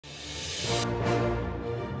It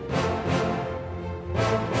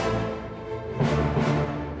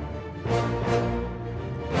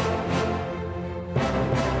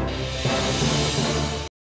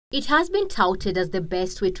has been touted as the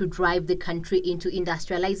best way to drive the country into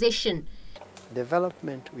industrialization.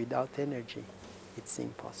 Development without energy, it's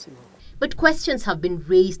impossible. But questions have been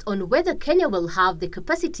raised on whether Kenya will have the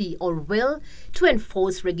capacity or will to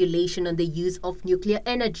enforce regulation on the use of nuclear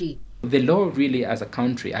energy. The law really, as a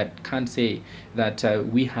country, I can't say that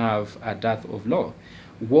we have a dearth of law.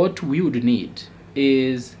 What we would need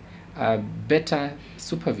is better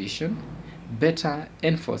supervision, better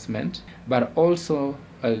enforcement, but also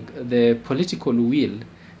the political will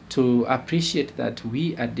to appreciate that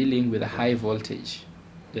we are dealing with a high voltage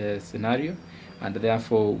scenario, and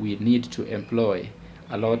therefore we need to employ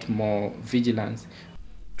a lot more vigilance.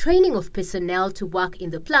 Training of personnel to work in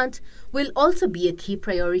the plant will also be a key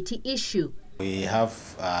priority issue. We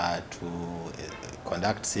have to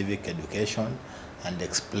conduct civic education and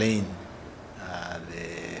explain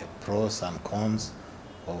the pros and cons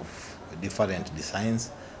of different designs.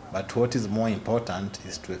 But what is more important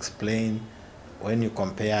is to explain, when you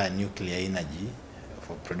compare nuclear energy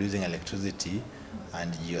for producing electricity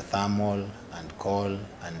and geothermal and coal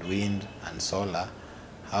and wind and solar,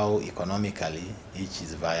 how economically each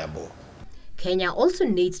is viable. Kenya also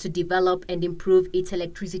needs to develop and improve its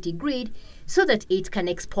electricity grid so that it can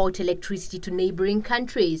export electricity to neighboring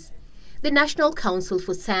countries. The National Council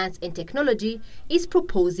for Science and Technology is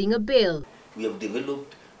proposing a bill. We have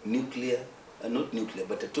developed not nuclear,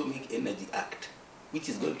 but Atomic Energy Act, which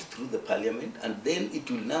is going through the parliament, and then it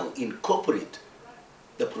will now incorporate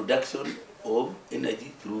the production of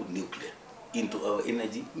energy through nuclear into our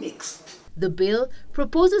energy mix. The bill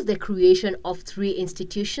proposes the creation of 3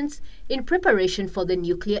 institutions in preparation for the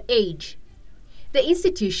nuclear age. The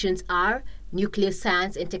institutions are Nuclear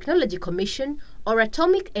Science and Technology Commission or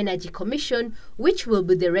Atomic Energy Commission, which will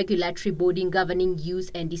be the regulatory body governing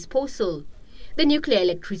use and disposal. The Nuclear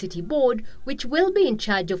Electricity Board, which will be in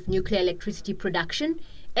charge of nuclear electricity production,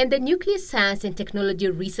 and the Nuclear Science and Technology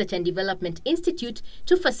Research and Development Institute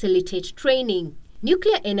to facilitate training.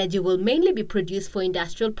 Nuclear energy will mainly be produced for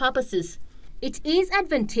industrial purposes. It is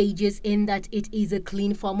advantageous in that it is a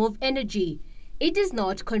clean form of energy. It does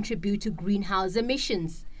not contribute to greenhouse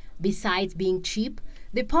emissions. Besides being cheap,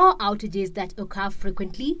 the power outages that occur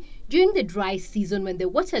frequently during the dry season when the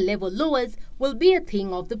water level lowers will be a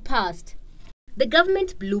thing of the past. The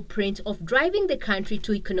government blueprint of driving the country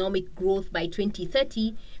to economic growth by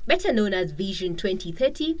 2030, better known as Vision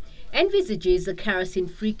 2030, envisages a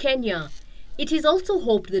kerosene-free Kenya. It is also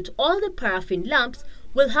hoped that all the paraffin lamps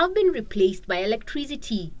will have been replaced by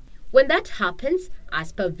electricity. When that happens,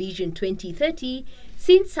 as per Vision 2030,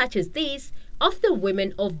 scenes such as this of the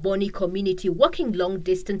women of Boni community walking long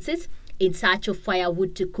distances in search of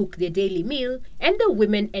firewood to cook their daily meal, and the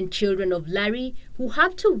women and children of Larry who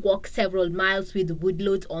have to walk several miles with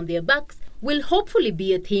woodloads on their backs will hopefully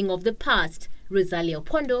be a thing of the past. Rosalia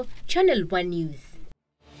Opondo, Channel 1 News.